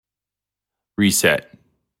reset.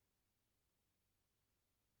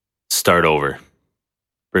 Start over.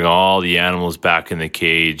 Bring all the animals back in the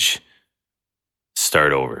cage.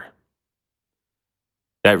 Start over.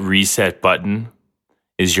 That reset button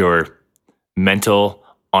is your mental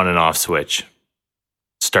on and off switch.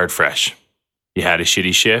 Start fresh. You had a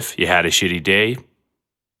shitty shift. You had a shitty day.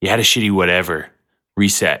 You had a shitty whatever.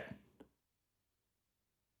 Reset.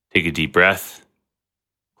 Take a deep breath.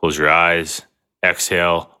 Close your eyes.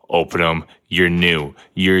 Exhale. Open them. You're new.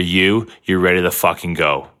 You're you. You're ready to fucking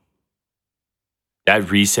go.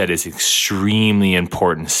 That reset is extremely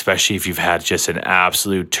important, especially if you've had just an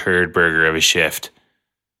absolute turd burger of a shift.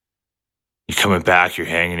 You're coming back, you're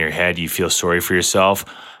hanging your head, you feel sorry for yourself.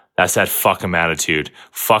 That's that fuck 'em attitude.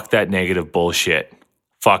 Fuck that negative bullshit.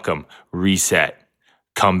 Fuck 'em. Reset.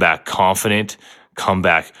 Come back confident. Come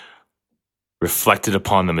back reflected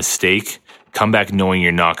upon the mistake. Come back knowing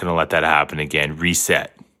you're not going to let that happen again.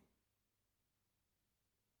 Reset.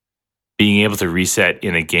 Being able to reset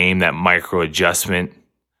in a game, that micro adjustment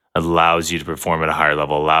allows you to perform at a higher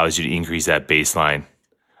level, allows you to increase that baseline,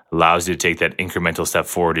 allows you to take that incremental step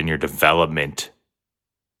forward in your development.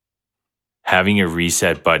 Having a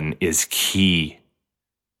reset button is key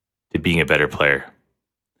to being a better player.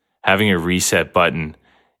 Having a reset button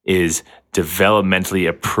is developmentally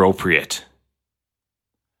appropriate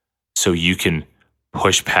so you can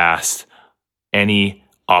push past any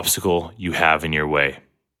obstacle you have in your way.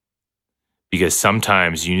 Because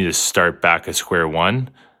sometimes you need to start back at square one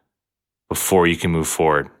before you can move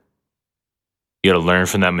forward. You got to learn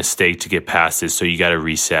from that mistake to get past it, so you got to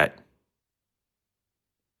reset.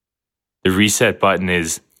 The reset button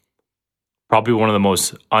is probably one of the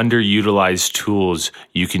most underutilized tools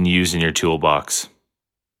you can use in your toolbox.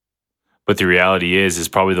 But the reality is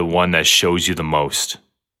probably the one that shows you the most.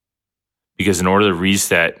 Because in order to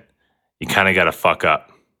reset, you kind of got to fuck up.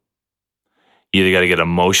 You either got to get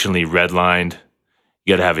emotionally redlined,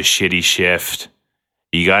 you got to have a shitty shift,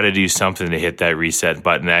 you got to do something to hit that reset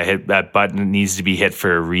button. That button needs to be hit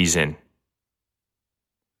for a reason.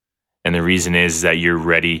 And the reason is that you're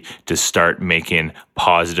ready to start making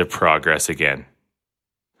positive progress again.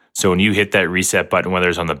 So when you hit that reset button, whether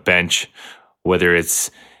it's on the bench, whether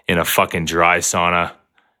it's in a fucking dry sauna,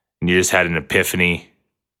 and you just had an epiphany,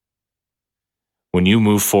 when you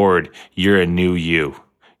move forward, you're a new you.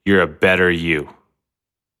 You're a better you.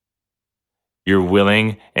 You're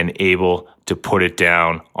willing and able to put it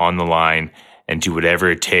down on the line and do whatever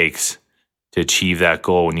it takes to achieve that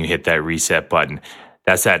goal when you hit that reset button.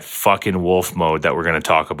 That's that fucking wolf mode that we're going to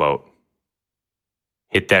talk about.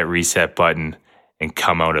 Hit that reset button and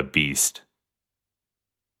come out a beast.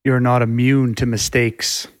 You're not immune to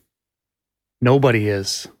mistakes. Nobody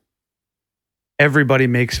is. Everybody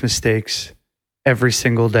makes mistakes every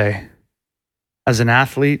single day. As an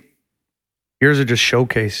athlete, yours are just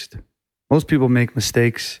showcased. Most people make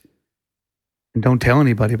mistakes and don't tell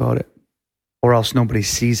anybody about it, or else nobody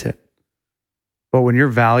sees it. But when your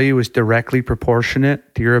value is directly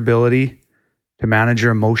proportionate to your ability to manage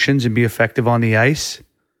your emotions and be effective on the ice,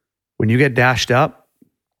 when you get dashed up,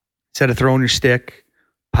 instead of throwing your stick,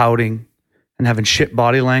 pouting, and having shit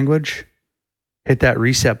body language, hit that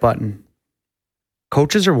reset button.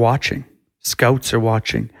 Coaches are watching. Scouts are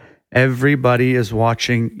watching. Everybody is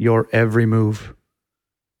watching your every move.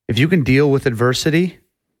 If you can deal with adversity,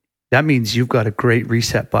 that means you've got a great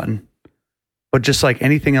reset button. But just like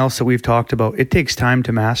anything else that we've talked about, it takes time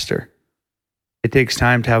to master. It takes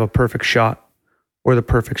time to have a perfect shot or the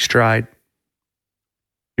perfect stride.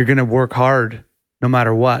 You're going to work hard no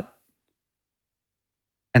matter what.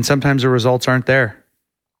 And sometimes the results aren't there.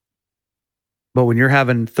 But when you're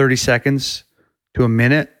having 30 seconds to a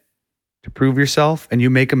minute to prove yourself and you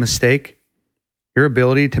make a mistake, your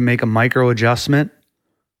ability to make a micro adjustment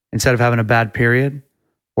instead of having a bad period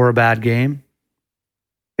or a bad game,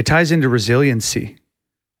 it ties into resiliency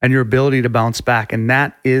and your ability to bounce back. And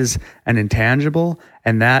that is an intangible,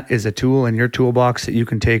 and that is a tool in your toolbox that you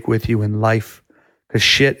can take with you in life, because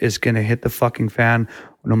shit is going to hit the fucking fan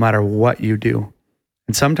no matter what you do.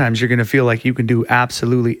 And sometimes you're going to feel like you can do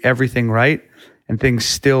absolutely everything right and things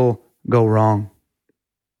still go wrong.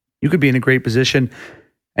 You could be in a great position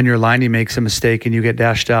and your liney makes a mistake and you get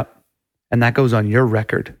dashed up, and that goes on your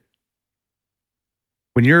record.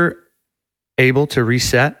 When you're able to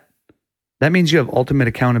reset, that means you have ultimate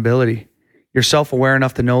accountability. You're self-aware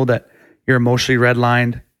enough to know that you're emotionally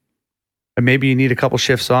redlined and maybe you need a couple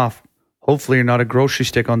shifts off. Hopefully you're not a grocery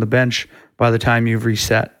stick on the bench by the time you've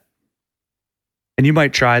reset. And you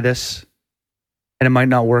might try this and it might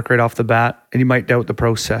not work right off the bat and you might doubt the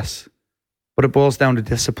process. But it boils down to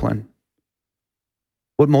discipline.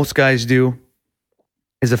 What most guys do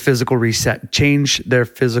is a physical reset. Change their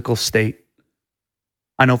physical state.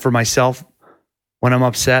 I know for myself, when I'm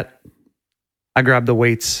upset, I grab the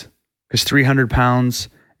weights because 300 pounds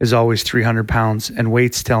is always 300 pounds and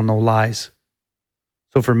weights tell no lies.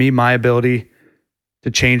 So for me, my ability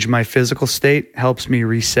to change my physical state helps me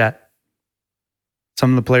reset.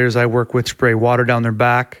 Some of the players I work with spray water down their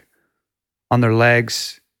back, on their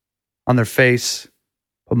legs, on their face.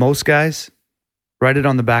 But most guys write it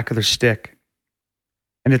on the back of their stick.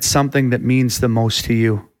 And it's something that means the most to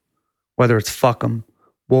you. Whether it's fuck 'em,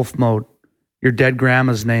 wolf mode, your dead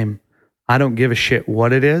grandma's name. I don't give a shit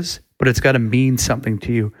what it is, but it's got to mean something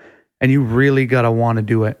to you. And you really got to want to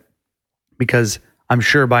do it. Because I'm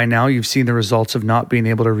sure by now you've seen the results of not being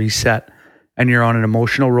able to reset. And you're on an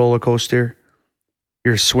emotional roller coaster.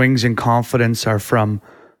 Your swings in confidence are from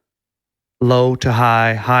low to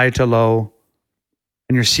high, high to low.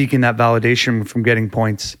 And you're seeking that validation from getting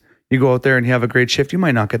points. You go out there and you have a great shift, you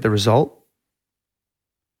might not get the result.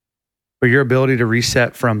 But your ability to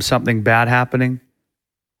reset from something bad happening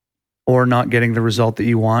or not getting the result that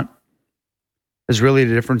you want is really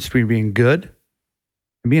the difference between being good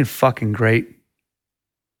and being fucking great.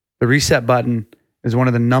 The reset button is one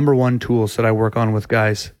of the number one tools that I work on with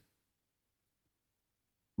guys.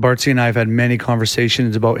 Bartsy and I have had many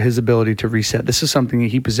conversations about his ability to reset. This is something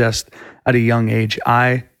that he possessed at a young age.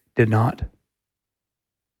 I did not.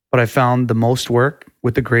 But I found the most work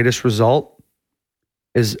with the greatest result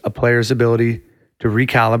is a player's ability to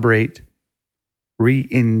recalibrate,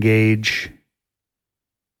 re-engage,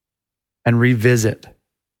 and revisit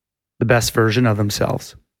the best version of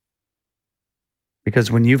themselves.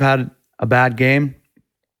 Because when you've had a bad game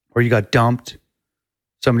or you got dumped,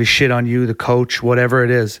 somebody shit on you, the coach, whatever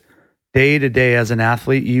it is, day to day as an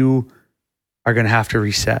athlete, you are going to have to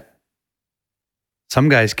reset. Some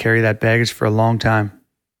guys carry that baggage for a long time.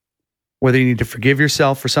 Whether you need to forgive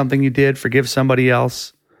yourself for something you did, forgive somebody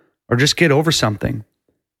else, or just get over something.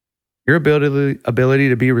 Your ability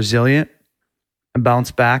to be resilient and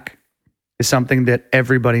bounce back is something that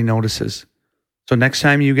everybody notices. So next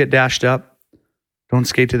time you get dashed up, don't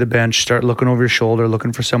skate to the bench, start looking over your shoulder,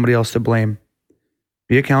 looking for somebody else to blame.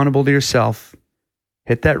 Be accountable to yourself.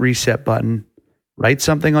 Hit that reset button. Write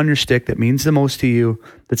something on your stick that means the most to you,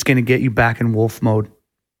 that's going to get you back in wolf mode.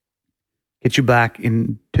 Get you back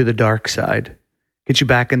into the dark side. Get you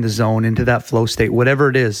back in the zone, into that flow state, whatever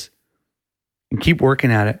it is. And keep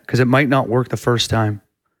working at it because it might not work the first time.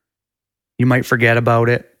 You might forget about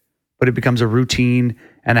it, but it becomes a routine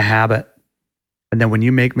and a habit. And then when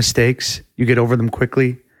you make mistakes, you get over them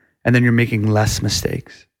quickly, and then you're making less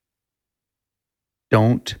mistakes.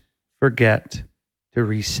 Don't forget to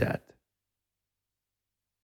reset.